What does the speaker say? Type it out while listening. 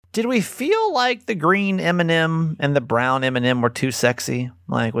Did we feel like the green M&M and the brown M&M were too sexy?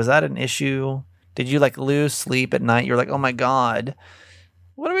 Like, was that an issue? Did you like lose sleep at night? You're like, oh my God,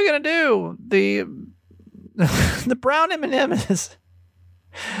 what are we going to do? The brown M&M is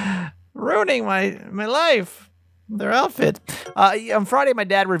ruining my life. Their outfit. On Friday, my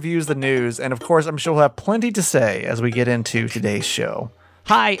dad reviews the news, and of course, I'm sure he'll have plenty to say as we get into today's show.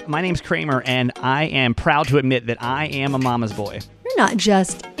 Hi, my name's Kramer, and I am proud to admit that I am a mama's boy. You're not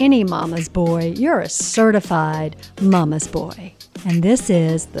just any mama's boy, you're a certified mama's boy. And this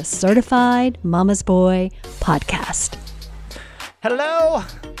is the Certified Mama's Boy Podcast. Hello,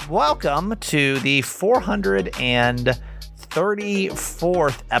 welcome to the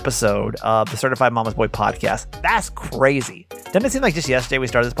 434th episode of the Certified Mama's Boy Podcast. That's crazy. Doesn't it seem like just yesterday we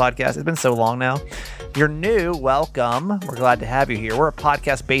started this podcast? It's been so long now. If you're new, welcome. We're glad to have you here. We're a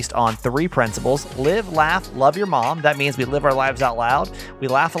podcast based on 3 principles: live, laugh, love your mom. That means we live our lives out loud, we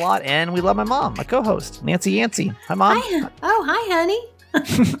laugh a lot, and we love my mom, my co-host, Nancy Yancey. Hi, Mom. Hi. Oh, hi, honey.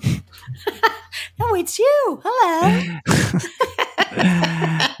 Oh, it's you. Hello.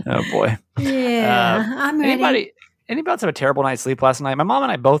 Oh, boy. Yeah, I'm ready. Anybody else have a terrible night's sleep last night? My mom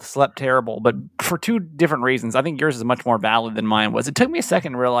and I both slept terrible, but for 2 different reasons. I think yours is much more valid than mine was. It took me a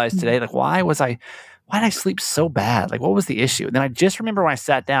second to realize today, like, why did I sleep so bad? Like, what was the issue? And then I just remember when I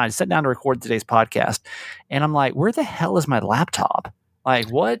sat down to record today's podcast, and I'm like, where the hell is my laptop? Like,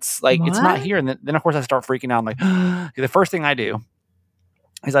 it's not here. And then of course I start freaking out. I'm like, the first thing I do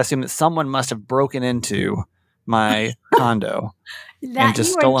is I assume that someone must have broken into my condo and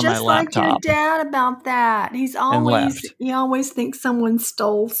just stolen my laptop. Like your dad about that. He always thinks someone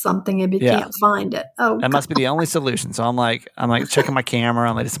stole something if he can't find it. Oh, that must be the only solution. So I'm like checking my camera.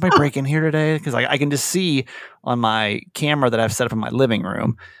 I'm like, did somebody break in here today? Because I can just see on my camera that I've set up in my living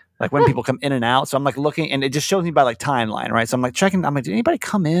room, like when people come in and out. So I'm like looking, and it just shows me by like timeline, right? So I'm like checking. I'm like, did anybody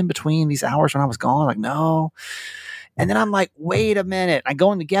come in between these hours when I was gone? Like, no. And then I'm like, wait a minute. I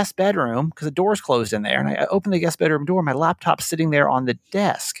go in the guest bedroom because the door's closed in there. And I open the guest bedroom door. My laptop's sitting there on the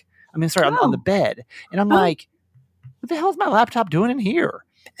desk. On the bed. And I'm like, what the hell is my laptop doing in here?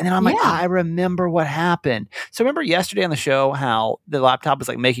 And then I'm like, I remember what happened. So remember yesterday on the show how the laptop was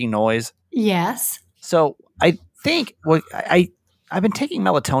like making noise? Yes. So I think I've been taking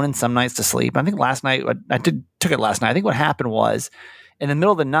melatonin some nights to sleep. I think last night, took it last night. I think what happened was in the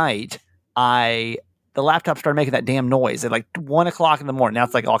middle of the night, the laptop started making that damn noise at like 1 o'clock in the morning. Now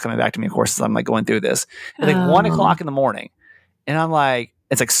it's like all coming back to me, of course, as I'm like going through this. It's like 1 o'clock in the morning. And I'm like,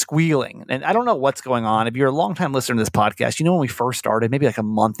 it's like squealing. And I don't know what's going on. If you're a longtime listener to this podcast, you know when we first started, maybe like a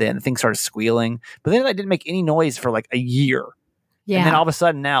month in, things started squealing. But then I didn't make any noise for like a year. Yeah. And then all of a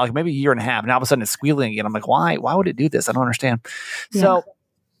sudden now, like maybe a year and a half, and all of a sudden it's squealing again. I'm like, why? Why would it do this? I don't understand. Yeah. So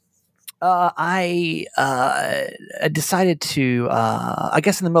I decided to, I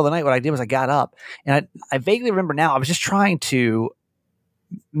guess in the middle of the night, what I did was I got up, and I vaguely remember now, I was just trying to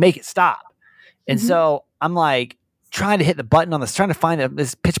make it stop. And so I'm like trying to hit the button on this, trying to find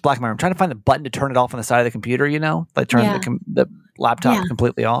this pitch black in my room, trying to find the button to turn it off on the side of the computer, like turn the laptop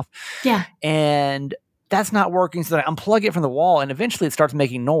completely off. Yeah. And that's not working. So then I unplug it from the wall, and eventually it starts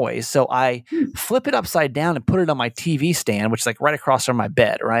making noise. So I flip it upside down and put it on my TV stand, which is like right across from my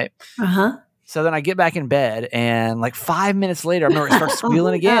bed, right? Uh-huh. So then I get back in bed, and like 5 minutes later, I remember it starts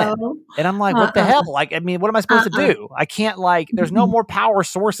squealing again. And I'm like, what the hell? Like, I mean, what am I supposed to do? I can't there's no more power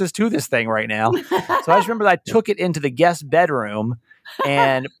sources to this thing right now. So I just remember that I took it into the guest bedroom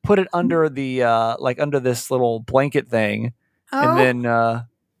and put it under the, under this little blanket thing. And then,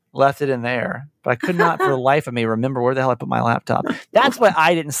 left it in there, but I could not for the life of me remember where the hell I put my laptop. That's why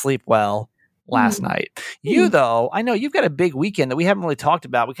I didn't sleep well last night. You, though, I know you've got a big weekend that we haven't really talked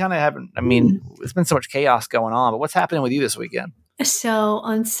about. We kind of haven't, it's been so much chaos going on, but what's happening with you this weekend? So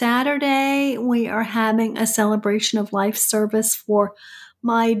on Saturday, we are having a celebration of life service for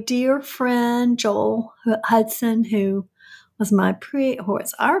my dear friend, Joel Hudson, who was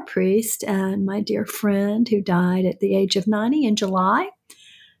our priest, and my dear friend who died at the age of 90 in July.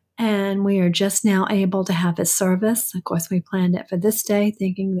 And we are just now able to have his service. Of course, we planned it for this day,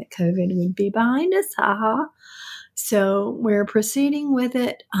 thinking that COVID would be behind us. So we're proceeding with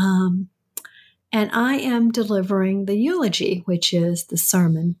it. And I am delivering the eulogy, which is the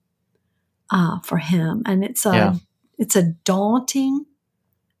sermon for him. And it's a daunting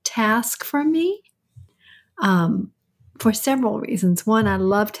task for me for several reasons. One, I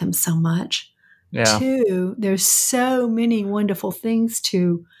loved him so much. Yeah. 2, there's so many wonderful things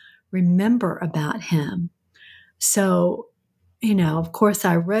to remember about him. So, of course,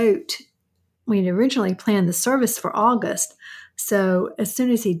 we'd originally planned the service for August. So as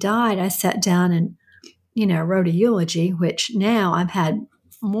soon as he died, I sat down and, wrote a eulogy, which now I've had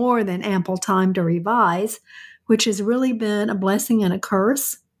more than ample time to revise, which has really been a blessing and a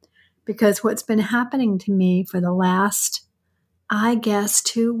curse, because what's been happening to me for the last, I guess,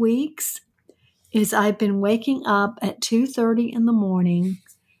 2 weeks is I've been waking up at 2:30 in the morning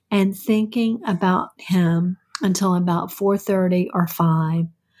and thinking about him until about 4:30 or 5,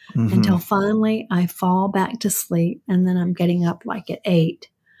 until finally I fall back to sleep, and then I'm getting up like at 8.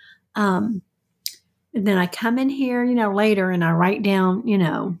 And then I come in here, later, and I write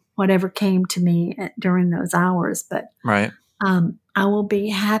down, whatever came to me during those hours. But Right. I will be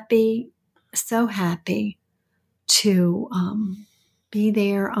happy, so happy to be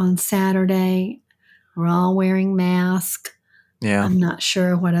there on Saturday. We're all wearing masks. Yeah. I'm not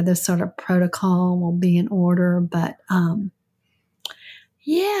sure what other sort of protocol will be in order, but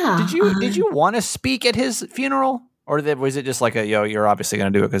yeah. Did you want to speak at his funeral, or was it just like you're obviously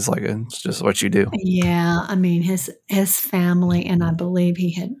going to do it because like it's just what you do? Yeah, I mean his family, and I believe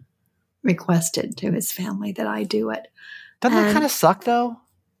he had requested to his family that I do it. Doesn't that kind of suck though?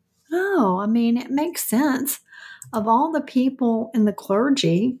 No, I mean it makes sense. Of all the people in the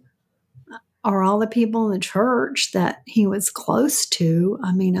clergy, or all the people in the church that he was close to,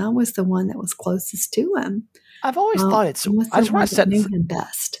 I mean, I was the one that was closest to him. I've always thought it's. I just want to set knew him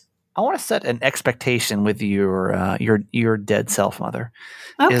best. I want to set an expectation with your dead self, Mother.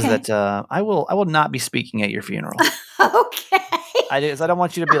 Okay. Is that I will not be speaking at your funeral. Okay. I don't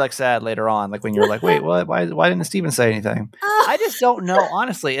want you to be like sad later on, like when you're like, wait, what? Why didn't Steven say anything? I just don't know,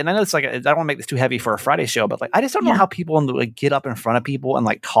 honestly. And I know it's like I don't want to make this too heavy for a Friday show, but like I just don't know how people like get up in front of people and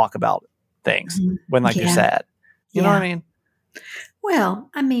like talk about things when like you're sad. You know what I mean? Well,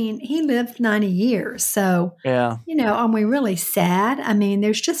 I mean, he lived 90 years. So, yeah, are we really sad? I mean,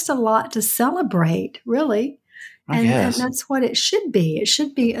 there's just a lot to celebrate, really. And that's what it should be. It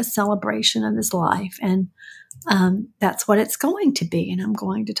should be a celebration of his life. And that's what it's going to be. And I'm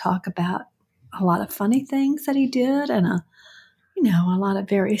going to talk about a lot of funny things that he did and a lot of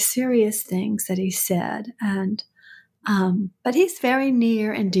very serious things that he said. And but he's very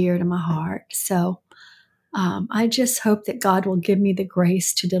near and dear to my heart. So I just hope that God will give me the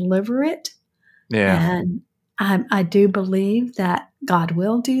grace to deliver it. Yeah. And I do believe that God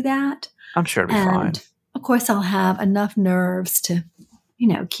will do that. I'm sure it'll be fine. Of course, I'll have enough nerves to,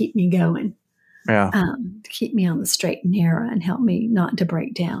 keep me going. Yeah. To keep me on the straight and narrow and help me not to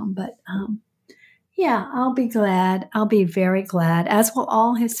break down. But yeah, I'll be glad. I'll be very glad, as will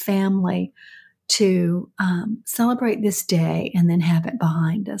all his family, to celebrate this day and then have it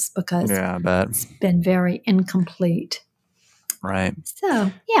behind us, because I bet it's been very incomplete. Right.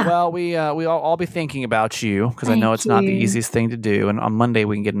 So, yeah. Well, we all be thinking about you, because I know it's not the easiest thing to do. And on Monday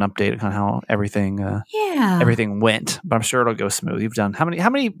we can get an update on how everything went. But I'm sure it'll go smooth. You've done how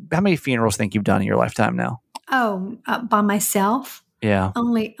many funerals think you've done in your lifetime now? Oh, by myself? Yeah.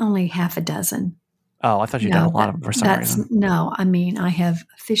 Only half a dozen. Oh, I thought you'd done a lot of them for some reason. No, I mean, I've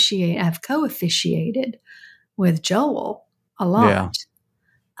co-officiated with Joel a lot.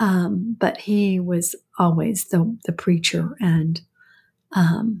 Yeah. But he was always the preacher, and,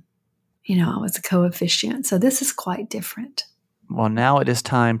 I was a co-officiant. So this is quite different. Well, now it is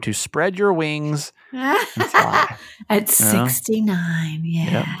time to spread your wings and fly. At 69,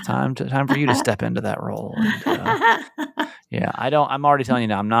 yeah. Yep, time for you to step into that role. And, I'm already telling you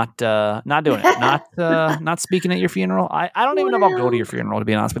now, I'm not doing it. Not speaking at your funeral. I don't even know if I'll go to your funeral, to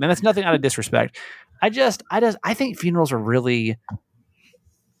be honest. But that's nothing out of disrespect. I think funerals are really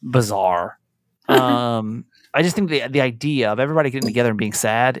bizarre. I just think the idea of everybody getting together and being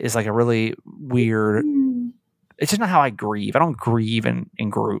sad is like a really weird. It's just not how I grieve. I don't grieve in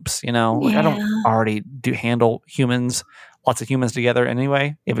groups, I don't already handle lots of humans together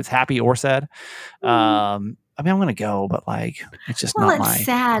anyway, if it's happy or sad. I mean, I'm going to go, but like, it's just not my... It's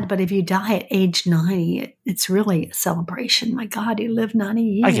sad, but if you die at age 90, it's really a celebration. My God, you lived 90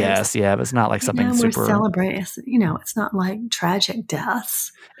 years. I guess, yeah, but it's not like something super... We're celebrating, it's not like tragic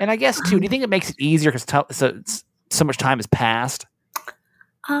deaths. And I guess, too, do you think it makes it easier because so much time has passed?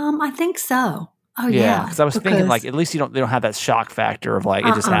 I think so. Oh, yeah. Because I was thinking, like, at least they don't have that shock factor of, like,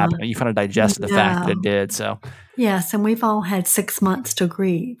 it just happened. You kind of digested the fact that it did, so... Yes, and we've all had 6 months to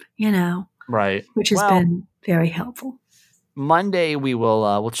grieve, Right. Which has been very helpful. Monday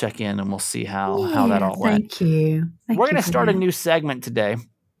we'll check in and we'll see how that all went. Thank you. We're going to start a new segment today.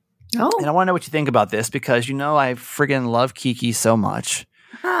 Oh. And I want to know what you think about this, because I friggin' love Kiki so much.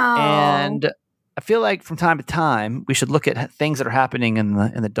 Oh. And I feel like from time to time we should look at things that are happening in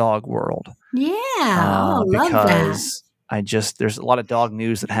the dog world. Yeah. I love that. There's a lot of dog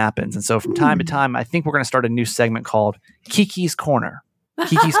news that happens. And so from time to time, I think we're going to start a new segment called Kiki's Corner.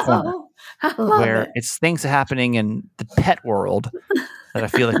 Kiki's Corner. I love where it. it's things happening in the pet world that I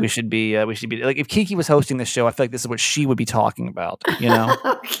feel like we should be like, if Kiki was hosting this show, I feel like this is what she would be talking about, you know?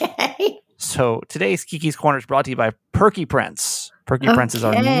 Okay. So today's Kiki's Corner is brought to you by Perky Prince. Perky Prince is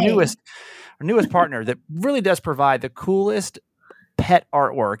our Okay. newest partner that really does provide the coolest pet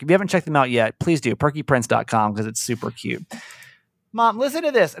artwork. If you haven't checked them out yet, please do. perkyprince.com, because it's super cute. Mom, listen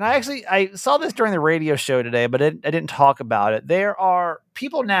to this. And I saw this during the radio show today, but I didn't talk about it. There are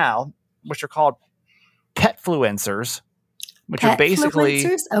people now, which are called petfluencers, which are basically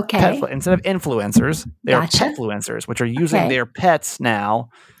Petfluencers? Okay. instead of influencers, they Gotcha. are petfluencers, which are using Okay. their pets now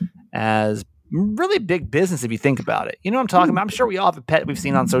as really big business if you think about it. You know what I'm talking about? I'm sure we all have a pet we've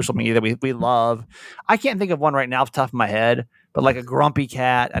seen on social media that we love. I can't think of one right now off the top of my head, but like a grumpy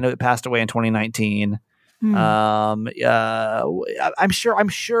cat. I know it passed away in 2019. I'm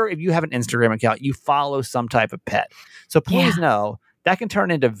sure if you have an Instagram account, you follow some type of pet. So please know that can turn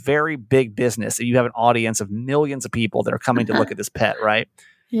into very big business if you have an audience of millions of people that are coming to look at this pet, right?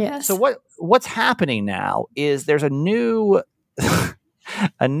 Yes. So what's happening now is there's a new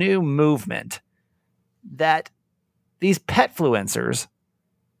a new movement that these petfluencers,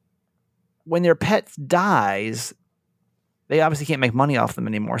 when their pet dies, they obviously can't make money off them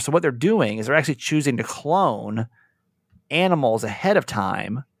anymore. So what they're doing is they're actually choosing to clone animals ahead of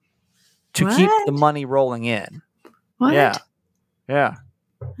time to keep the money rolling in. What? Yeah.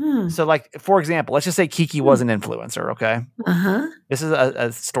 So like, for example, let's just say Kiki was an influencer. Okay. Uh-huh. This is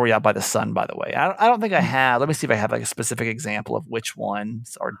a story out by The Sun, by the way. I don't think I have. Let me see if I have like a specific example of which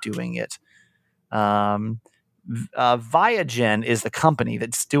ones are doing it. Viagen is the company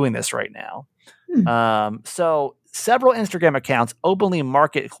that's doing this right now. So several Instagram accounts openly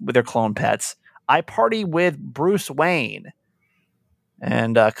market with their clone pets. I Party with Bruce Wayne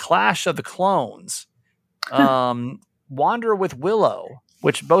and Clash of the Clones. Wander with Willow,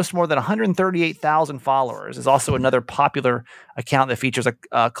 which boasts more than 138,000 followers, is also another popular account that features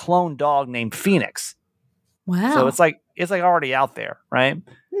a clone dog named Phoenix. Wow. So it's like already out there, right?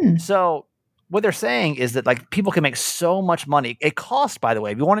 So what they're saying is that like people can make so much money. It costs, by the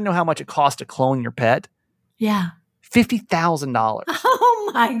way, if you want to know how much it costs to clone your pet, $50,000.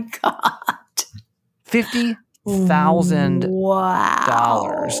 Oh my God.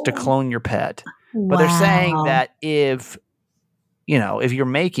 $50,000 to clone your pet. But they're saying that if you're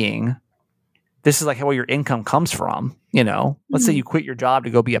making, this is like where your income comes from, let's say you quit your job to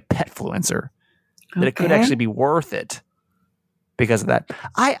go be a petfluencer, that it could actually be worth it because of that.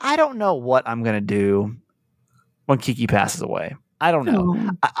 I don't know what I'm going to do when Kiki passes away. I don't know.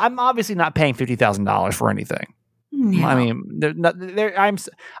 I'm obviously not paying $50,000 for anything. No. I mean, I'm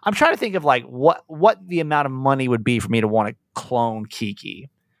trying to think of like what the amount of money would be for me to want to clone Kiki.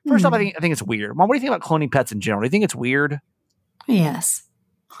 First off, I think it's weird. Mom, what do you think about cloning pets in general? Do you think it's weird? Yes.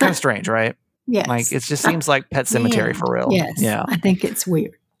 Kind of strange, right? Yes. Like it just seems like Pet Cemetery for real. Yes. Yeah. I think it's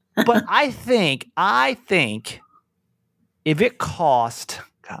weird. But I think if it cost,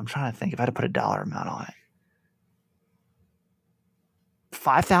 God, I'm trying to think if I had to put a dollar amount on it.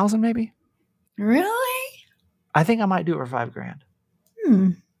 5,000 maybe? Really? I think I might do it for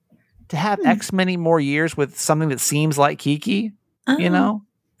 $5,000. To have X many more years with something that seems like Kiki,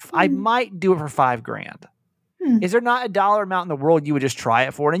 I might do it for $5,000. Is there not a dollar amount in the world you would just try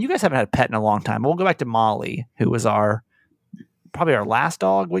it for? And you guys haven't had a pet in a long time. But we'll go back to Molly, who was probably our last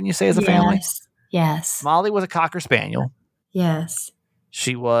dog, wouldn't you say, as a family? Yes. Molly was a Cocker Spaniel. Yes.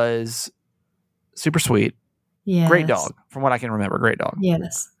 She was super sweet. Yes. Great dog, from what I can remember. Great dog.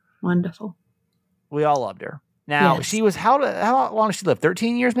 Yes. Wonderful. We all loved her. Now, she was, how long did she live?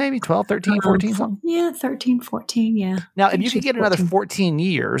 13 years maybe? 12, 13, 14 something? Yeah, 13, 14, yeah. Now, if you could get another 14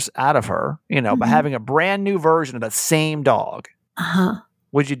 years out of her, by having a brand new version of that same dog,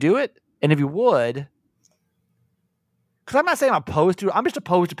 would you do it? And if you would, because I'm not saying I'm opposed to it, I'm just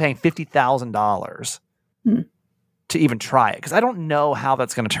opposed to paying $50,000 to even try it, because I don't know how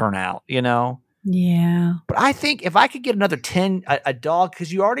that's going to turn out, Yeah. But I think if I could get another 10, a dog,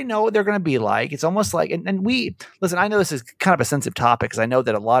 because you already know what they're going to be like. It's almost like, and listen, I know this is kind of a sensitive topic, because I know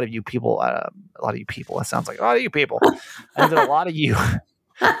that a lot of you people, that sounds like a lot of you people. I know that a lot of you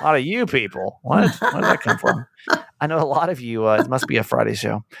people, where did that come from? I know a lot of you, it must be a Friday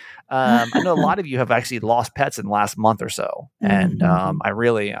show. I know a lot of you have actually lost pets in the last month or so. And I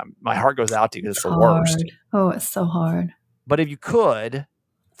really, my heart goes out to you because it's the worst. Oh, it's so hard. But if you could,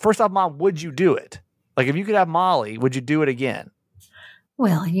 first off, Mom, would you do it? Like, if you could have Molly, would you do it again?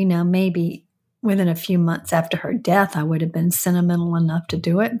 Well, maybe within a few months after her death, I would have been sentimental enough to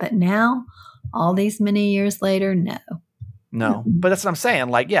do it. But now, all these many years later, no. No, but that's what I'm saying.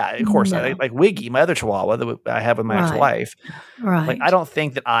 Like, yeah, of course, No. like Wiggy, my other Chihuahua that I have with my Right. ex-wife. Right. Like, I don't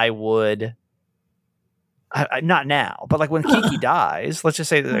think that I would. Not now, but like when Kiki dies, let's just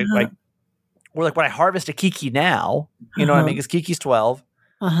say that like when I harvest a Kiki now, you know what I mean? Because Kiki's 12,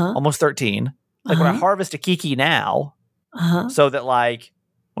 almost 13. Like when I harvest a Kiki now, so that like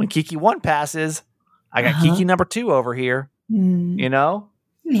when Kiki 1 passes, I got Kiki number 2 over here. You know?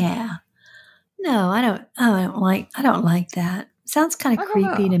 Yeah. No, I don't like that. Sounds kind of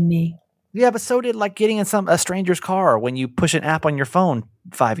creepy to me. Yeah, but so did like getting in a stranger's car when you push an app on your phone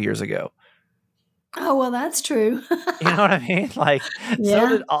 5 years ago. Oh, well, that's true. You know what I mean? Like, so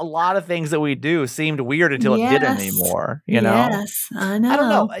did a lot of things that we do seemed weird until it didn't anymore. You know? Yes, I know. I don't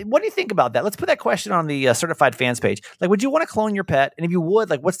know. What do you think about that? Let's put that question on the certified fans page. Like, would you want to clone your pet? And if you would,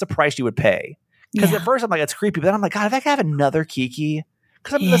 like, what's the price you would pay? Because at first I'm like, it's creepy. But then I'm like, God, if I could have another Kiki,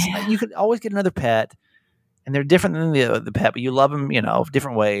 because you could always get another pet. And they're different than the pet, but you love them, you know,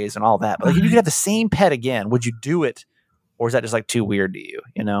 different ways and all that. But like, if you could have the same pet again, would you do it? Or is that just like too weird to you,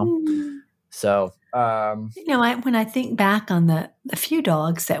 you know? So, you know, when I think back on the few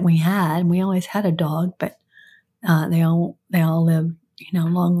dogs that we had, we always had a dog, but they all lived, you know,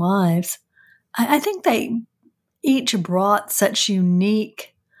 long lives. I think they each brought such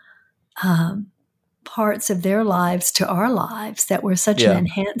unique parts of their lives to our lives that were such an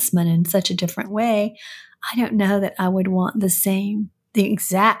enhancement in such a different way. I don't know that I would want the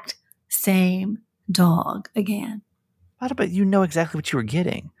exact same dog again. But you know exactly what you were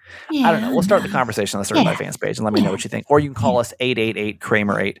getting. Yeah, I don't know. We'll start the conversation on the Certified Fans page and let me know what you think. Or you can call us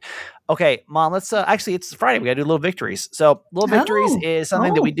 888-Kramer8. Okay, Mom, let's actually, it's Friday. We got to do little victories. So little victories is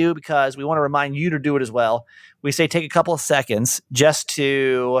something that we do because we want to remind you to do it as well. We say take a couple of seconds just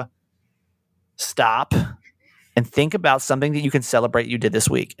to stop and think about something that you can celebrate you did this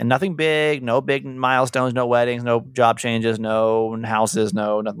week. And nothing big, no big milestones, no weddings, no job changes, no houses,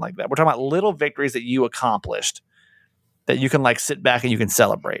 no nothing like that. We're talking about little victories that you accomplished that you can like sit back and you can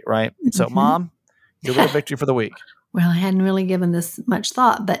celebrate, right? So, Mom, your little victory for the week. Well, I hadn't really given this much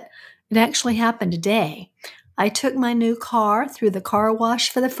thought, but it actually happened today. I took my new car through the car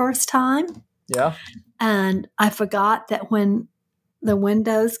wash for the first time. Yeah. And I forgot that when the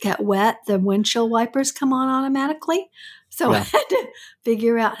windows get wet, the windshield wipers come on automatically. So I had to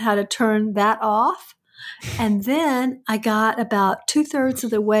figure out how to turn that off. And then I got about 2/3 of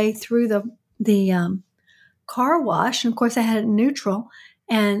the way through the car wash. And of course I had it in neutral,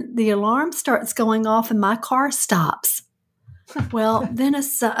 and the alarm starts going off and my car stops. Well, then a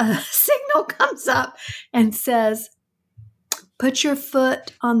signal comes up and says, put your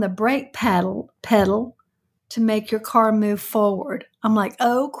foot on the brake pedal to make your car move forward. I'm like,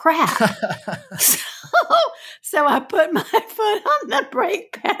 oh crap. So I put my foot on the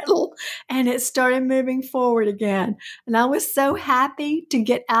brake pedal and it started moving forward again. And I was so happy to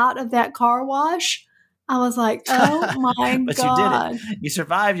get out of that car wash. I was like, oh my but God. You did it. You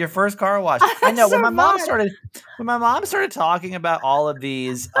survived your first car wash. I know when my mom started talking about all of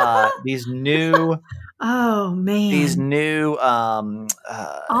these new oh man, these new all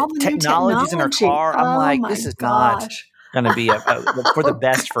the technologies in her car, I'm like, this is not going to be for the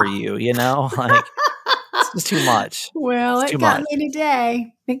best for you, you know? Like, it's just too much. Well, it got me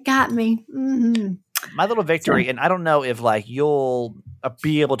today. It got me. Mm-hmm. My little victory, and I don't know if like you'll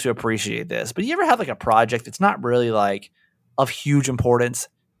be able to appreciate this, but you ever have like a project that's not really like of huge importance,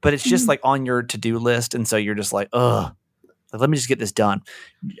 but it's just like on your to-do list, and so you're just like, ugh, let me just get this done.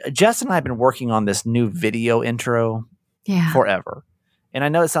 Jess and I have been working on this new video intro forever. And I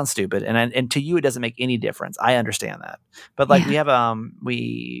know it sounds stupid, and to you it doesn't make any difference. I understand that. But like we have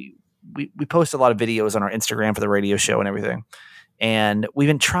we post a lot of videos on our Instagram for the radio show and everything. And we've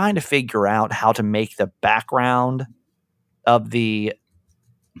been trying to figure out how to make the background of the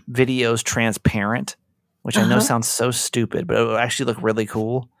videos transparent, which I know sounds so stupid, but it will actually look really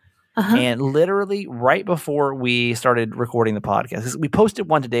cool. And literally right before we started recording the podcast, we posted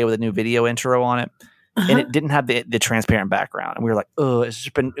one today with a new video intro on it, and it didn't have the transparent background. And we were like, oh,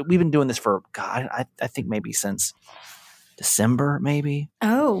 we've been doing this for, God, I think maybe since December, maybe.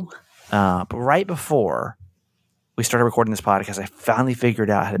 Oh. But right before we started recording this podcast, I finally figured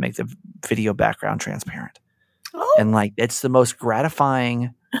out how to make the video background transparent. Oh. And like, it's the most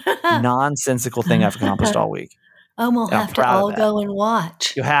gratifying, nonsensical thing I've accomplished all week. We'll have to all go and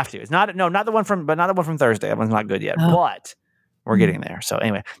watch. You have to. It's not the one from Thursday. That one's not good yet, but we're getting there. So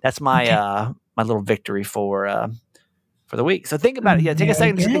anyway, that's my my little victory for the week. So think about it. Yeah, take a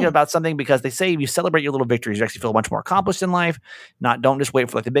second to think about something, because they say if you celebrate your little victories, you actually feel much more accomplished in life. Don't just wait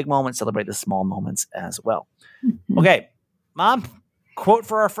for like the big moments. Celebrate the small moments as well. Okay, Mom, quote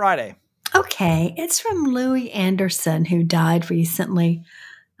for our Friday. Okay, it's from Louis Anderson, who died recently.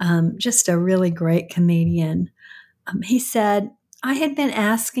 Just a really great comedian. He said, I had been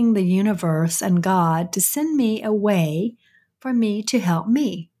asking the universe and God to send me a way for me to help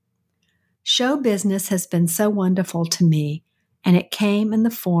me. Show business has been so wonderful to me, and it came in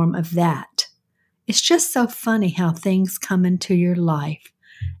the form of that. It's just so funny how things come into your life,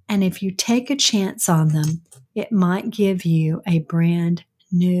 and if you take a chance on them, it might give you a brand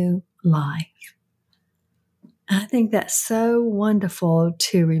new life. I think that's so wonderful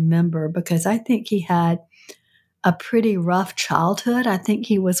to remember because I think he had a pretty rough childhood. I think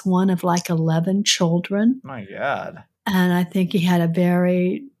he was one of like 11 children. My God. And I think he had a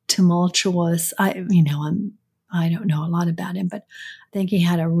very tumultuous, I don't know a lot about him, but I think he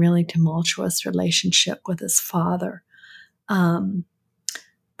had a really tumultuous relationship with his father.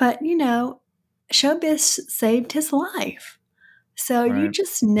 But, showbiz saved his life. So you Right.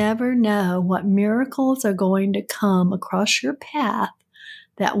 just never know what miracles are going to come across your path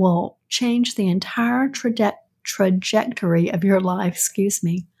that will change the entire trajectory of your life,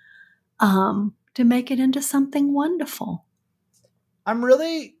 to make it into something wonderful. I'm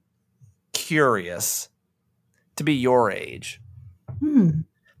really curious to be your age.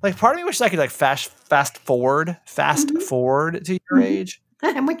 Like, part of me wishes I could like fast forward to your age.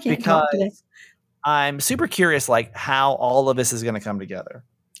 And we can't talk today. Because I'm super curious, like, how all of this is going to come together.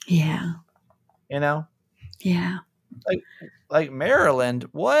 Yeah. You know? Yeah. Like Maryland,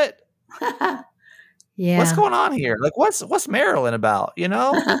 what? Yeah. What's going on here? Like, what's Maryland about? You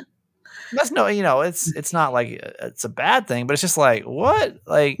know? That's it's not like it's a bad thing, but it's just like, what?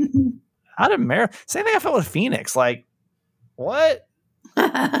 Like, how did Maryland? Same thing I felt with Phoenix. Like, what?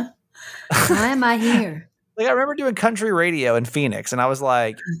 Why am I here? Like, I remember doing country radio in Phoenix, and I was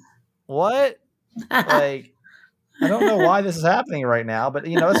like, what? Like, I don't know why this is happening right now, but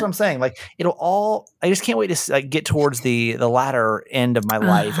that's what I'm saying. Like, I just can't wait to like get towards the latter end of my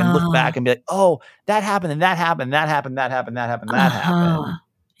life and look back and be like, oh, that happened and that happened, that happened, that happened, that happened, that happened.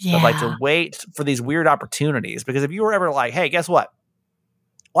 Yeah. But like to wait for these weird opportunities, because if you were ever like, hey, guess what?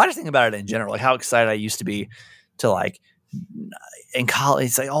 Well, I just think about it in general, like how excited I used to be to like in college.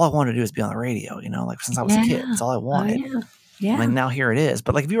 It's like all I wanted to do is be on the radio, like since I was a kid, that's all I wanted. Yeah. Like now here it is.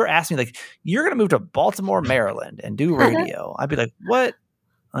 But like if you were asking me like, you're going to move to Baltimore, Maryland and do radio, I'd be like, what?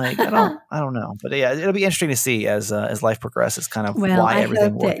 Like, I don't know. But yeah, it'll be interesting to see as life progresses, kind of why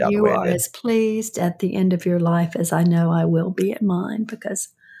everything worked out the way it did. Well, I hope that you are as pleased at the end of your life as I know I will be at mine, because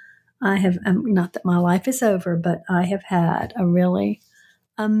I have, not that my life is over, but I have had a really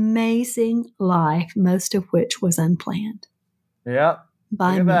amazing life, most of which was unplanned. Yep.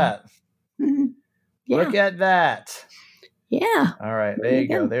 Look at that. Mm-hmm. Yeah. Look at that. Yeah. All right. There you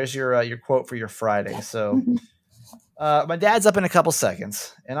go. There's your quote for your Friday. So my dad's up in a couple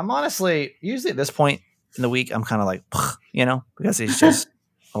seconds, and I'm honestly, usually at this point in the week, I'm kind of like, because he's just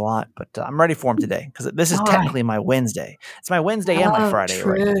a lot, but I'm ready for him today because this is technically my Wednesday. It's my Wednesday and my Friday.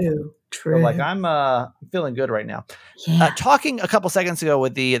 True. So like I'm feeling good right now. Yeah. Talking a couple seconds ago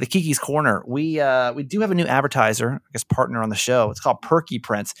with the Kiki's Corner, we do have a new advertiser, I guess partner on the show. It's called Perky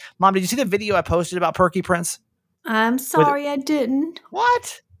Prince. Mom, did you see the video I posted about Perky Prince? I'm sorry I didn't.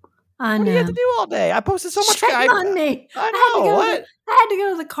 What? I know. What do you have to do all day? I posted so much. Shame on me. I know. I had to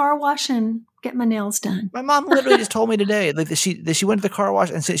go to the car wash and get my nails done. My mom literally just told me today that she went to the car wash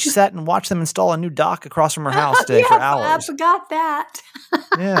and she sat and watched them install a new dock across from her house today for hours. I forgot that.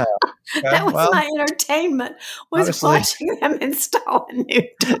 Yeah. Okay, that was my entertainment, was watching them install a new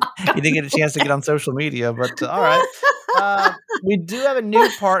dock. You didn't get a chance to get on social media, but all right. We do have a new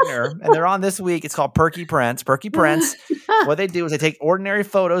partner, and they're on this week. It's called Perky Prince. Perky Prince. What they do is they take ordinary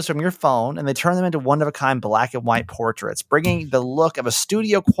photos from your phone and they turn them into one-of-a-kind black and white portraits, bringing the look of a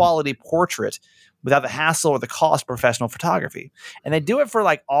studio-quality portrait without the hassle or the cost of professional photography. And they do it for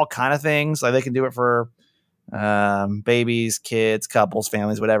like all kind of things. Like they can do it for babies, kids, couples,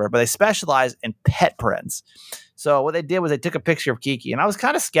 families, whatever. But they specialize in pet prints. So what they did was they took a picture of Kiki, and I was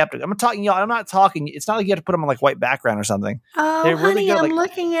kind of skeptical. I'm talking, y'all. I'm not talking. It's not like you have to put them on like white background or something. Oh, they're really honey, good, I'm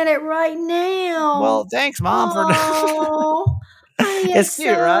looking at it right now. Well, thanks, Mom. Oh, honey, it's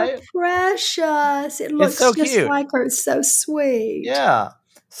cute, so right? Precious. It looks so just cute. like her. It's so sweet. Yeah.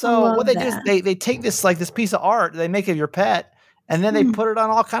 So what they do is they take this like this piece of art they make of your pet, and then they put it on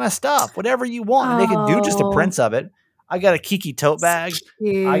all kind of stuff, whatever you want, and they can do just the prints of it. I got a Kiki tote bag.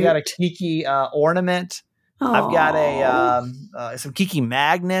 I got a Kiki ornament. I've got some Kiki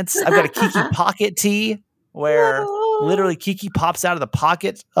magnets. I've got a Kiki pocket tee where literally Kiki pops out of the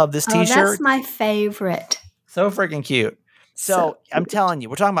pocket of this t-shirt. That's my favorite. So freaking cute. So I'm telling you,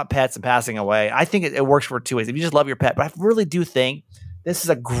 we're talking about pets and passing away. I think it works for two ways. If you just love your pet, but I really do think this is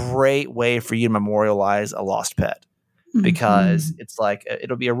a great way for you to memorialize a lost pet because it's like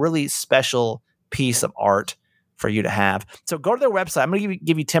it'll be a really special piece of art for you to have. So go to their website. I'm going to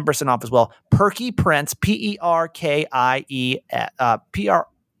give you 10% off as well. Perky Prints, Perkie, let's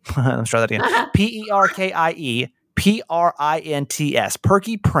try that again. Perkie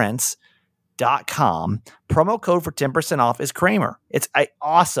Prints, perkyprints.com. Promo code for 10% off is Kramer. It's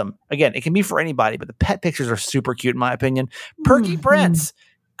awesome. Again, it can be for anybody, but the pet pictures are super cute in my opinion. Perky Prints.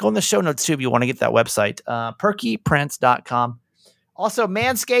 Go in the show notes too if you want to get that website. Perkyprints.com. Also,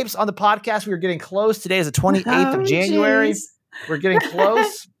 Manscaped's on the podcast. We are getting close. Today is the 28th of January. Geez. We're getting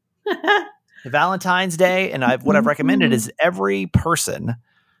close to Valentine's Day. And what I've recommended is every person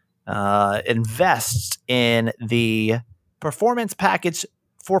invests in the Performance Package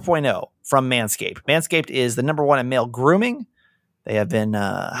 4.0 from Manscaped. Manscaped is the number one in male grooming. They have been,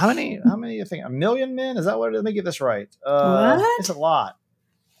 how many do you think? 1 million men? Is that what? Let me get this right. What? It's a lot.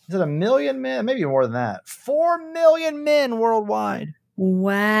 Is it 1 million men? Maybe more than that. 4 million men worldwide.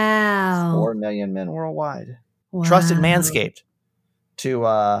 Wow. 4 million men worldwide. Wow. Trusted Manscaped to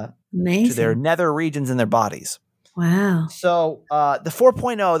their nether regions in their bodies. Wow. So the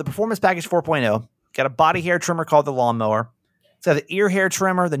 4.0, the Performance Package 4.0, got a body hair trimmer called the Lawnmower. It's got the ear hair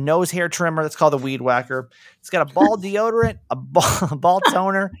trimmer, the nose hair trimmer. That's called the Weed Whacker. It's got a ball deodorant, a ball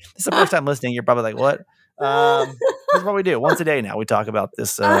toner. This is the first time listening. You're probably like, what? This is what we do. Once a day now, we talk about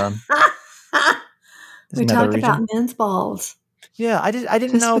this. We talk about men's balls. Yeah, I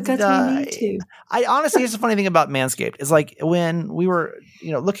didn't know because we need to. I honestly, here's the funny thing about Manscaped is like when we were,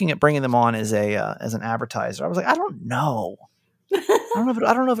 looking at bringing them on as an advertiser, I was like, I don't know. I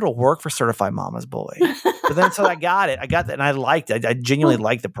don't know if it'll work for Certified Mama's Boy. But then so I got that and I liked it. I genuinely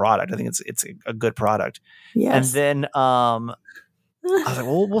like the product. I think it's a good product. Yes. And then I was like,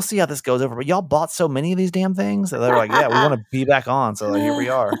 well, we'll see how this goes over. But y'all bought so many of these damn things that they're like, yeah, we want to be back on. So here we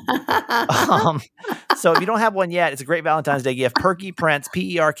are. So if you don't have one yet, it's a great Valentine's Day gift. Perky Prints,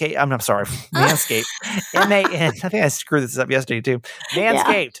 Perk. I'm sorry, Manscaped, MAN. I think I screwed this up yesterday too.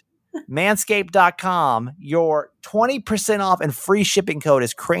 Manscaped, Manscaped.com. Your 20% off and free shipping code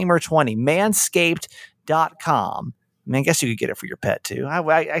is Kramer20. Manscaped.com. I mean, I guess you could get it for your pet too. I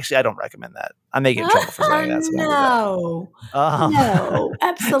don't recommend that. I may get in trouble for saying that. So no,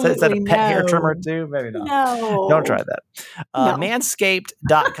 absolutely is that a pet hair trimmer too? Maybe not. No, don't try that.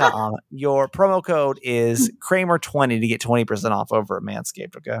 Manscaped.com. Your promo code is Kramer20 to get 20% off over at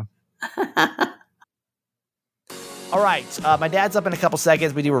Manscaped. Okay. All right. My dad's up in a couple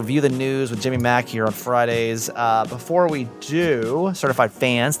seconds. We do review the news with Jimmy Mack here on Fridays. Before we do, certified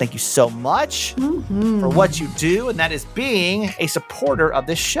fans, thank you so much for what you do, and that is being a supporter of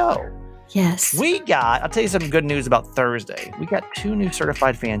this show. Yes. I'll tell you some good news about Thursday. We got 2 new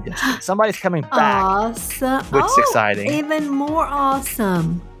certified fans yesterday. Somebody's coming back. Awesome. Which is exciting. Even more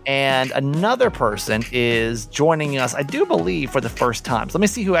awesome. And another person is joining us, I do believe, for the first time. So let me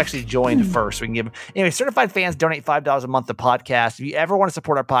see who actually joined first. We can give. Anyway, certified fans donate $5 a month to podcast. If you ever want to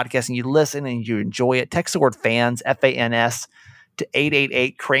support our podcast and you listen and you enjoy it, text the word FANS, FANS, to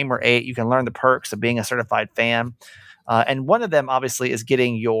 888-KRAMER8. You can learn the perks of being a certified fan. And one of them, obviously, is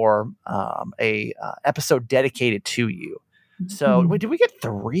getting your episode dedicated to you. So wait, did we get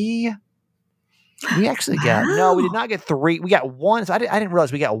 3? We actually got no. We did not get 3. We got 1. So I didn't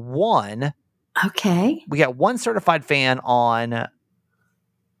realize we got 1. Okay. We got 1 certified fan on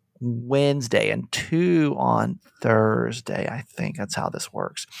Wednesday and 2 on Thursday. I think that's how this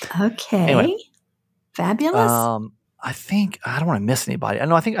works. Okay. Anyway, fabulous. I think I don't want to miss anybody.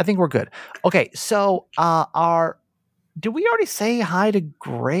 I think we're good. Okay. So did we already say hi to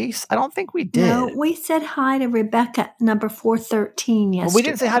Grace? I don't think we did. No, we said hi to Rebecca, number 413 yesterday. Well, we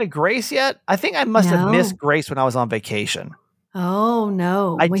didn't say hi to Grace yet? I think I must have missed Grace when I was on vacation. Oh,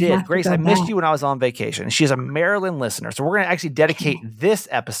 no. I did. Grace, I missed you when I was on vacation. She's a Maryland listener. So we're going to actually dedicate this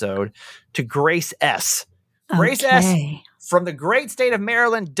episode to Grace S. Grace S. from the great state of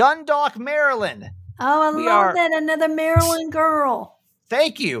Maryland, Dundalk, Maryland. Oh, I love that. Another Maryland girl.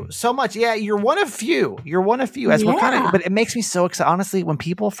 Thank you so much. Yeah, you're one of few. We're but it makes me so excited. Honestly, when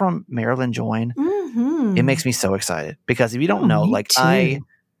people from Maryland join, it makes me so excited because if you don't know, like too. I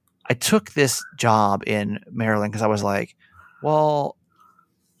took this job in Maryland because I was like, well,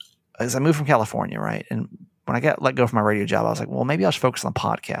 as I moved from California, right? And when I got let go from my radio job, I was like, well, maybe I should focus on the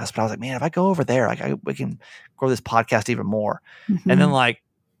podcast. But I was like, man, if I go over there, we can grow this podcast even more. And then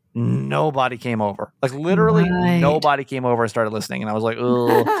nobody came over. Like literally nobody came over and started listening. And I was like,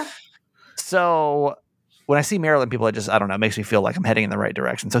 oh. So when I see Maryland people, I don't know, it makes me feel like I'm heading in the right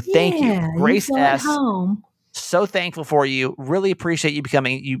direction. So thank you. Grace S. So thankful for you. Really appreciate you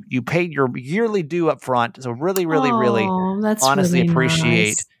becoming. You paid your yearly due up front. So really, really, that's honestly really appreciate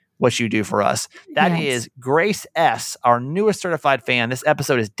nice. what you do for us. That is Grace S., our newest certified fan. This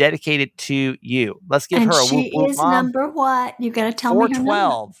episode is dedicated to you. Let's give her a she whoop whoop, is Mom. number what? You got to tell me her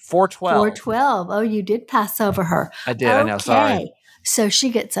number. 412. 412. Oh, you did pass over her. I did. I know. Sorry. So she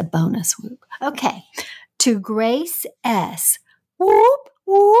gets a bonus whoop. Okay. To Grace S. Whoop,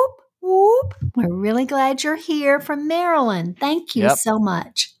 whoop, whoop. We're really glad you're here from Maryland. Thank you so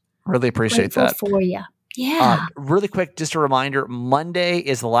much. Really appreciate Grateful that. for you. Yeah. Really quick, just a reminder, Monday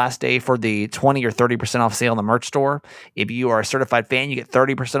is the last day for the 20 or 30% off sale in the merch store. If you are a certified fan, you get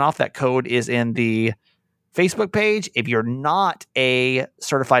 30% off. That code is in the Facebook page. If you're not a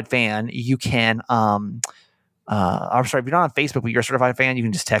certified fan, you can, I'm sorry, if you're not on Facebook, but you're a certified fan, you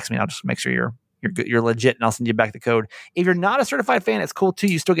can just text me. I'll just make sure you're good, you're legit, and I'll send you back the code. If you're not a certified fan, it's cool too.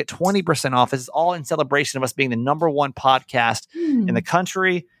 You still get 20% off. This is all in celebration of us being the number one podcast in the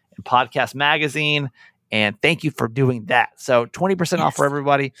country and Podcast Magazine. And thank you for doing that. So 20% off for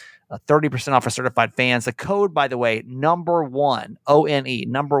everybody, 30% off for certified fans. The code, by the way, number one, ONE,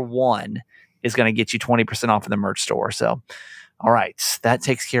 number one, is going to get you 20% off in the merch store. So, all right, that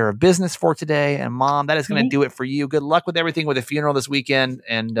takes care of business for today. And Mom, that is going to do it for you. Good luck with everything with the funeral this weekend.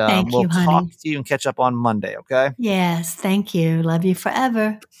 And we'll talk to you and catch up on Monday, okay? Yes, thank you. Love you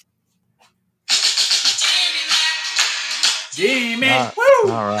forever. Jimmy.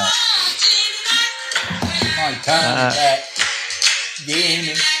 Woo! All right. Back.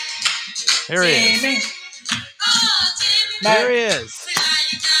 Jimmy. Here he is. There he is.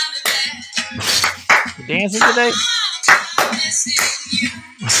 You dancing today?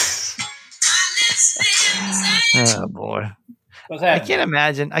 Oh boy. What's happening?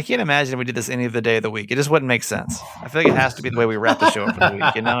 I can't imagine if we did this any other day of the week. It just wouldn't make sense. I feel like it has to be the way we wrap the show up for the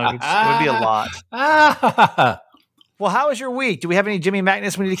week. You know, it would be a lot. Well, how was your week? Do we have any Jimmy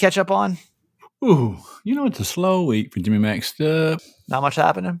Mackness we need to catch up on? Ooh, it's a slow week for Jimmy Mack stuff. Not much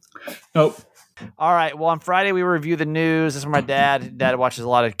happening? Nope. All right. Well, on Friday, we review the news. This is my dad. Dad watches a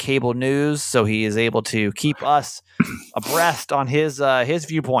lot of cable news, so he is able to keep us abreast on his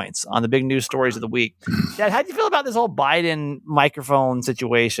viewpoints on the big news stories of the week. Dad, how do you feel about this whole Biden microphone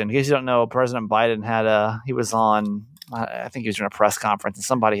situation? In case you don't know, President Biden he was on, I think he was doing a press conference, and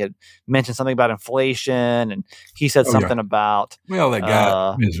somebody had mentioned something about inflation, and he said something about that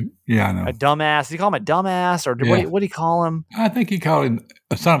guy I know, a dumbass. Did he call him a dumbass, or what did he call him? I think he called him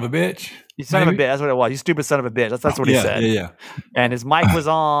a son of a bitch. You son of a bitch. That's what it was. You stupid son of a bitch. That's what he said. Yeah. And his mic was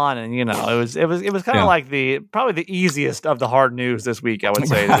on, and it was kind of like probably the easiest of the hard news this week. I would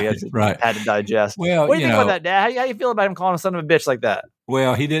say that we had to digest. Well, what do you think about that, Dad? How do you feel about him calling a son of a bitch like that?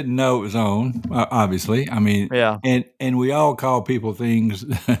 Well, he didn't know it was on, obviously. I mean, and we all call people things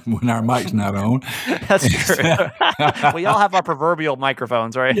when our mic's not on. That's true. We all have our proverbial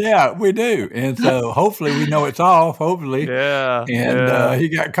microphones, right? Yeah, we do. And so hopefully we know it's off, hopefully. Yeah. And he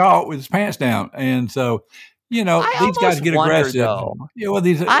got caught with his pants down. And so, these guys get aggressive. Though. Yeah, well,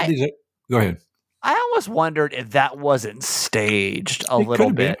 these are, go ahead. I almost wondered if that wasn't staged a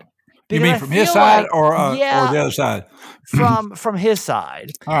little bit. You mean from his side or the other side? From his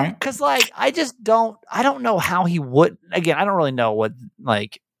side. All right. Because I don't know how he would. Again, I don't really know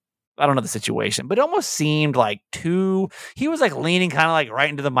I don't know the situation, but it almost seemed he was leaning kind of right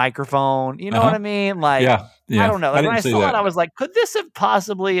into the microphone. You know what I mean? I don't know. When I saw it, I was like, could this have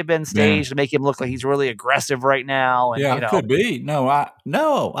possibly have been staged to make him look like he's really aggressive right now? And, it could be. No,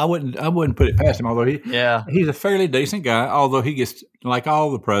 I wouldn't put it past him. Although he's a fairly decent guy. Although he gets, like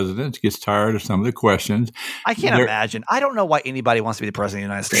all the presidents, gets tired of some of the questions. I can't imagine. I don't know why anybody wants to be the president of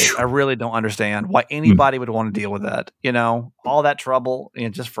the United States. I really don't understand why anybody would want to deal with that. All that trouble,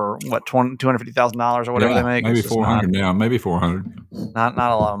 just for what, $250,000 or whatever they make. Maybe $400 now. Maybe $400. Not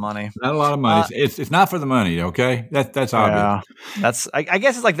a lot of money. Not a lot of money. It's not for the money. Okay, that's obvious. That's I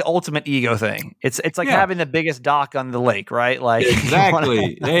guess it's like the ultimate ego thing. It's like having the biggest dock on the lake, right?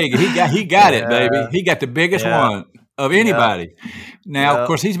 Exactly. He got it, baby. He got the biggest one of anybody. Now, of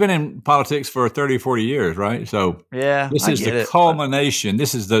course, he's been in politics for 30 or 40 years, right? So this is the culmination.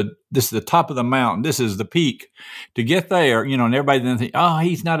 This is the top of the mountain. This is the peak. To get there, and everybody then think, oh,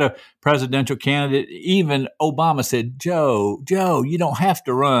 he's not a presidential candidate. Even Obama said, Joe, you don't have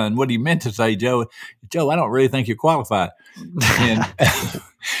to run. What he meant to say, Joe, I don't really think you're qualified.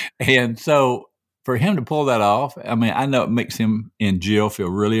 And so for him to pull that off, I mean, I know it makes him and Jill feel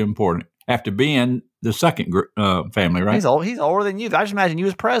really important after being the second family, right? He's older than you. I just imagine you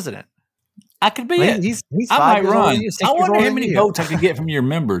as president. I could be it. He's I might run. I wonder how many many votes I could get from your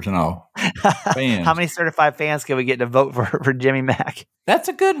members and all. fans. How many certified fans can we get to vote for Jimmy Mack? That's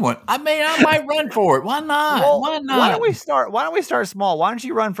a good one. I mean, I might run for it. Why not? Well, why not? Why don't we start small? Why don't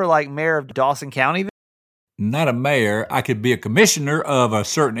you run for like mayor of Dawson County? Not a mayor. I could be a commissioner of a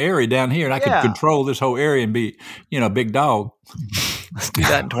certain area down here, and I could control this whole area and be, big dog. Let's do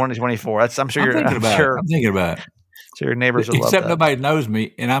that in 2024. I'm sure you're thinking about it. I'm thinking about it. So your neighbors will love that. Except nobody knows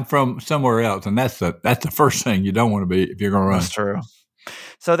me, and I'm from somewhere else, and that's the first thing you don't want to be if you're going to run. That's true.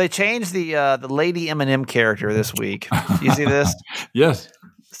 So they changed the Lady M&M character this week. You see this? Yes.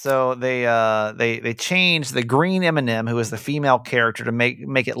 So they changed the green M&M, who is the female character, to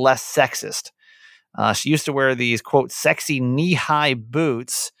make it less sexist. She used to wear these, quote, sexy knee-high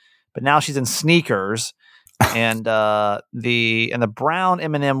boots, but now she's in sneakers. And the brown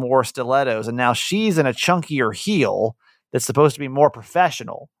M&M wore stilettos, and now she's in a chunkier heel that's supposed to be more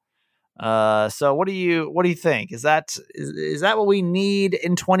professional. So what do you think? Is that what we need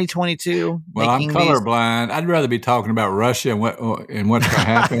in 2022? Well, I'm colorblind. I'd rather be talking about Russia and what's going to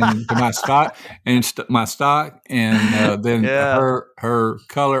happen to my stock and then her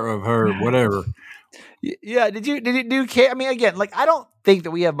color of her whatever. Yeah. Did you care? I mean, again, like, I don't think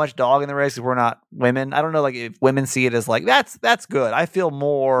that we have much dog in the race because we're not women. I don't know, like, if women see it as like, that's good. I feel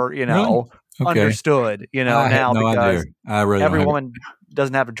more, Really? understood, now because every woman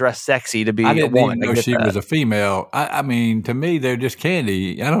doesn't have to dress sexy to be a woman. I didn't even know she was a female. I mean, to me, they're just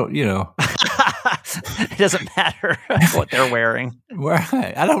candy. I don't, It doesn't matter what they're wearing.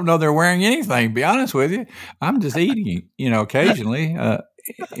 Right. I don't know they're wearing anything, to be honest with you. I'm just eating, occasionally.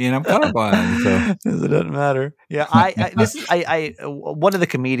 And I'm colorblind, so it doesn't matter. Yeah, I one of the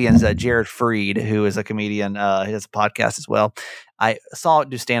comedians, Jared Freed, who is a comedian, he has a podcast as well. I saw it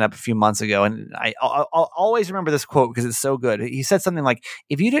do stand up a few months ago, and I'll always remember this quote because it's so good. He said something like,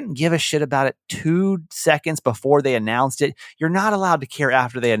 "If you didn't give a shit about it 2 seconds before they announced it, you're not allowed to care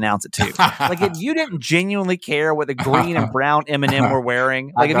after they announce it too. Like, if you didn't genuinely care what the green and brown M&M were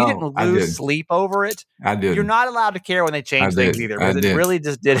wearing, like if you didn't lose sleep over it, you're not allowed to care when they change things either, because it really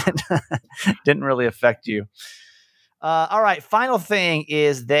just didn't really affect you." All right. Final thing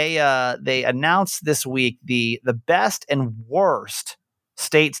is they announced this week the best and worst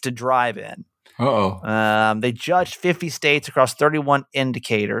states to drive in. They judged 50 states across 31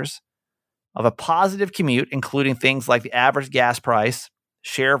 indicators of a positive commute, including things like the average gas price,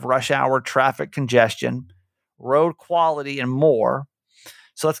 share of rush hour traffic congestion, road quality, and more.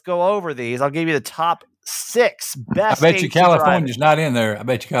 So let's go over these. I'll give you the top 6 best. I bet you California's not in there.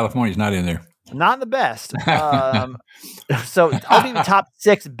 Not the best. So I'll give you top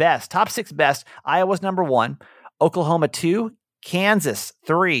 6 best. Top 6 best. Iowa's number 1. Oklahoma 2. Kansas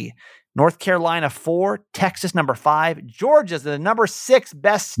 3. North Carolina 4. Texas number 5. Georgia's the number 6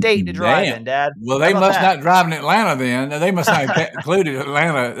 best state to drive in, Dad. Well, they must not drive in Atlanta then. They must not have included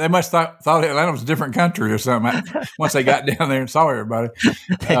Atlanta. They must thought Atlanta was a different country or something once they got down there and saw everybody.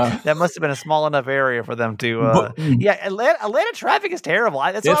 That must have been a small enough area for them to. Atlanta traffic is terrible.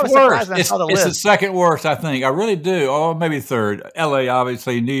 That's why I was surprised when I saw the list. It's the second worst, I think. I really do. Oh, maybe third. LA,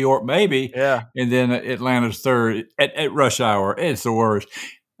 obviously. New York, maybe. Yeah. And then Atlanta's third at rush hour. It's the worst.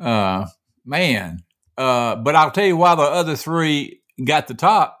 Man. But I'll tell you why the other 3 got the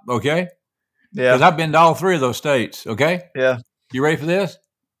top, okay? Yeah. Because I've been to all 3 of those states, okay? Yeah. You ready for this?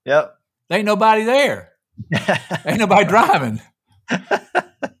 Yep. There ain't nobody there. Ain't nobody driving. There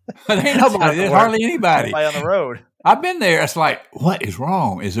ain't nobody. There's hardly anybody. On the road. I've been there. It's like, what is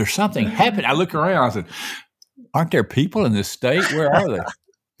wrong? Is there something happening? I look around. I said, aren't there people in this state? Where are they?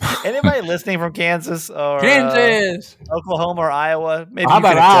 Anybody listening from Kansas or Oklahoma or Iowa? Maybe. How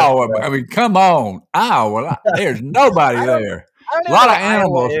about Iowa? I mean, come on, Iowa. There's nobody there. A lot of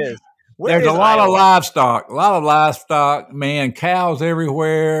animals. There's a lot of livestock. Man, cows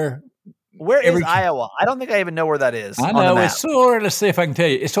everywhere. Where is Iowa? I don't think I even know where that is. I know it's sort of. Let's see if I can tell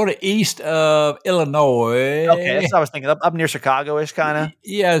you. It's sort of east of Illinois. Okay, that's what I was thinking. Up near Chicago-ish, kind of.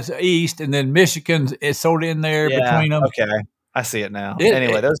 Yeah, it's east, and then Michigan is sort of in there between them. Okay. I see it now.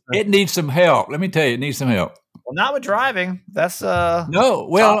 It needs some help. Let me tell you, it needs some help. Well, not with driving. That's no.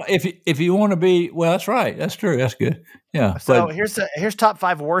 Well, if you want to be, well, that's right. That's true. That's good. Yeah. So here's top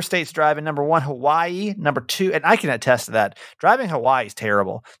 5 worst states driving. Number 1, Hawaii. Number 2, and I can attest to that. Driving Hawaii is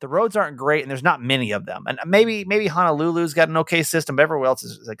terrible. The roads aren't great, and there's not many of them. And maybe Honolulu's got an okay system, but everywhere else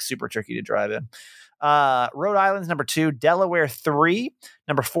is like super tricky to drive in. Rhode Island's number 2, Delaware 3,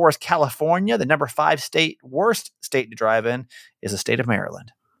 number 4 is California. The number 5 worst state to drive in is the state of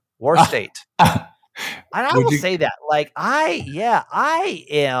Maryland. Worst state. And I will say that, like, I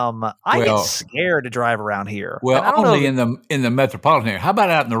get scared to drive around here. Well, only in the metropolitan area. How about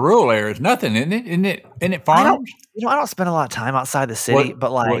out in the rural areas? Nothing, isn't it? Isn't it farms? I don't spend a lot of time outside the city,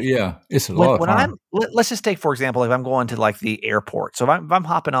 but like, it's a lot of farm. Let's just take, for example, if I'm going to like the airport. So if I'm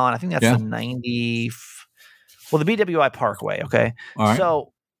hopping on, I think that's the 90, the BWI Parkway. Okay. All right.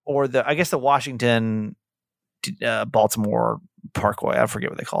 So, or I guess the Washington, Baltimore Parkway. I forget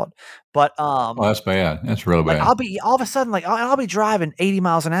what they call it, but that's bad. That's real bad. I'll be all of a sudden like I'll be driving 80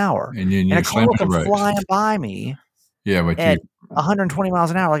 miles an hour, and a car will come flying by me. Yeah, but at 120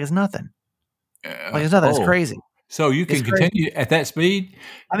 miles an hour, like it's nothing. Like it's nothing. It's crazy. So you can continue at that speed.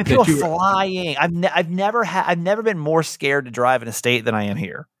 I mean, people are flying. I've never been more scared to drive in a state than I am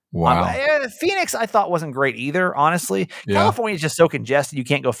here. Wow. Phoenix, I thought wasn't great either. Honestly, California is just so congested; you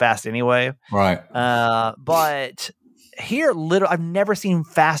can't go fast anyway. Right. But here, I've never seen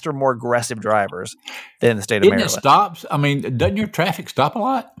faster, more aggressive drivers than in the state of Maryland. It stops? I mean, doesn't your traffic stop a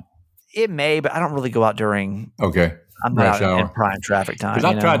lot? It may, but I don't really go out during. Okay. I'm not out in prime traffic time.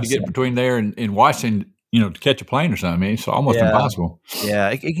 Because I tried to get between there and Washington, to catch a plane or something. I mean, it's almost impossible. Yeah,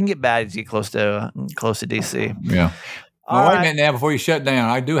 it can get bad as you get close to DC. Yeah. Well, wait a minute now before you shut down.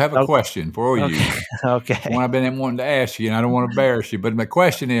 I do have a question for you. Okay. One I've been wanting to ask you, and I don't want to embarrass you, but my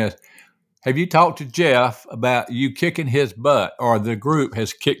question is, have you talked to Jeff about you kicking his butt, or the group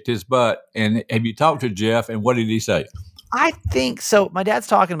has kicked his butt? And have you talked to Jeff, and what did he say? I think so. My dad's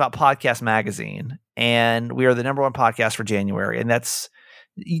talking about Podcast Magazine, and we are the number one podcast for January, and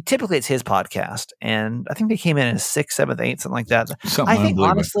typically it's his podcast, and I think they came in as 6th, 7th, 8th, something like that. I think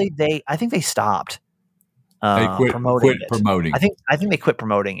honestly, they stopped. They quit promoting. I think they quit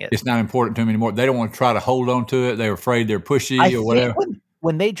promoting it. It's not important to them anymore. They don't want to try to hold on to it. They're afraid they're pushy or whatever.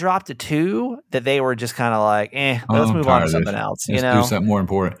 When they dropped to 2, that they were just kind of like, let's move on to something else. Let's do something more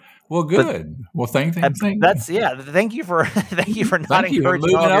important. Well, good. Thank you. Thank you for not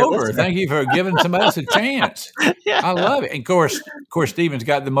encouraging moving over. Thank you for giving somebody else a chance. Yeah. I love it. And of course, Stephen's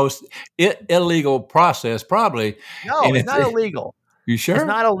got the most illegal process, probably. No, it's not illegal. You sure? It's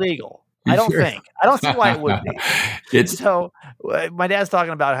not illegal. I don't think. I don't see why it would be. So my dad's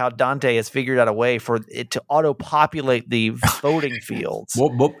talking about how Dante has figured out a way for it to auto-populate the voting fields.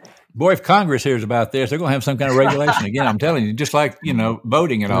 Boy, if Congress hears about this, they're going to have some kind of regulation again. I'm telling you, just like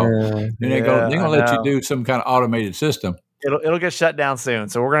voting and all. Then they're going to let you do some kind of automated system. It'll get shut down soon,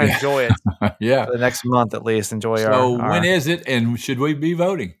 so we're going to enjoy it. For the next month at least. When is it, and should we be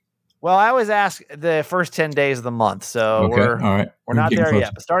voting? Well, I always ask the first 10 days of the month, so we're not there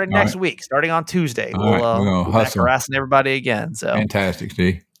yet. But starting next week, starting on Tuesday, we'll be back harassing everybody again. So fantastic,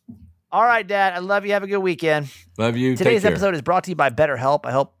 Steve. All right, Dad. I love you. Have a good weekend. Love you. Today's episode is brought to you by BetterHelp.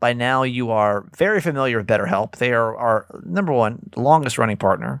 I hope by now you are very familiar with BetterHelp. They are our number one, longest running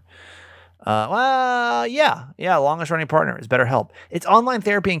partner. Longest running partner is BetterHelp. It's online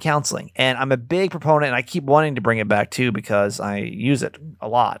therapy and counseling, and I'm a big proponent, and I keep wanting to bring it back too because I use it a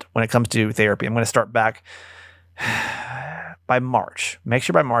lot when it comes to therapy. I'm going to start back by March. Make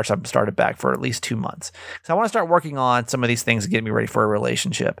sure by March I've started back for at least 2 months. So I want to start working on some of these things to get me ready for a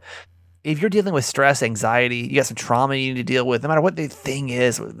relationship. If you're dealing with stress, anxiety, you got some trauma you need to deal with, no matter what the thing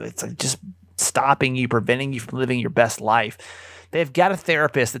is, it's like just stopping you, preventing you from living your best life. They've got a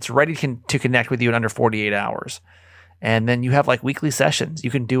therapist that's ready to connect with you in under 48 hours. And then you have like weekly sessions. You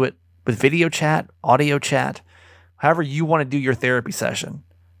can do it with video chat, audio chat, however you want to do your therapy session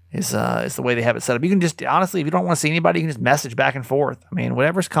is the way they have it set up. You can just, honestly, if you don't want to see anybody, you can just message back and forth. I mean,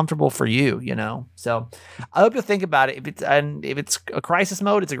 whatever's comfortable for you, So I hope you'll think about it. If it's a crisis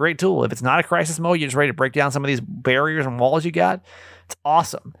mode, it's a great tool. If it's not a crisis mode, you're just ready to break down some of these barriers and walls you got. It's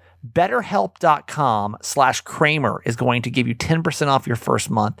awesome. BetterHelp.com/Kramer is going to give you 10% off your first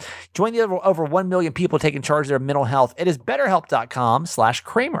month. Join the over 1 million people taking charge of their mental health. It is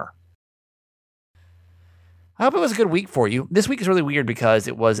BetterHelp.com/Kramer. I hope it was a good week for you. This week is really weird because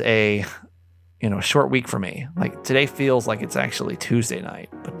it was a short week for me. Like today feels like it's actually Tuesday night,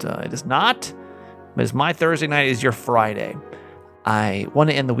 but it is not. It's my Thursday night is your Friday. I want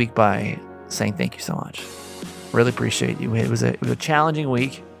to end the week by saying thank you so much. Really appreciate you. It was a challenging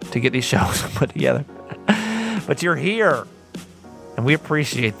week to get these shows put together, but you're here, and we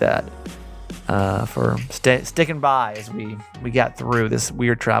appreciate that for sticking by as we got through this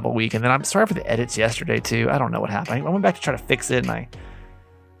weird travel week. And then I'm sorry for the edits yesterday too. I don't know what happened. I went back to try to fix it, and I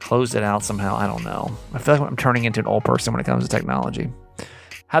closed it out somehow. I don't know. I feel like I'm turning into an old person when it comes to technology.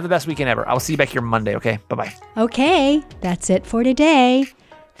 Have the best weekend ever. I will see you back here Monday. Okay, bye-bye. Okay, that's it for today.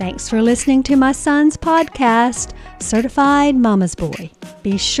 Thanks for listening to my son's podcast, Certified Mama's Boy.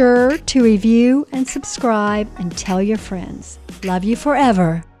 Be sure to review and subscribe and tell your friends. Love you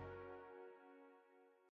forever.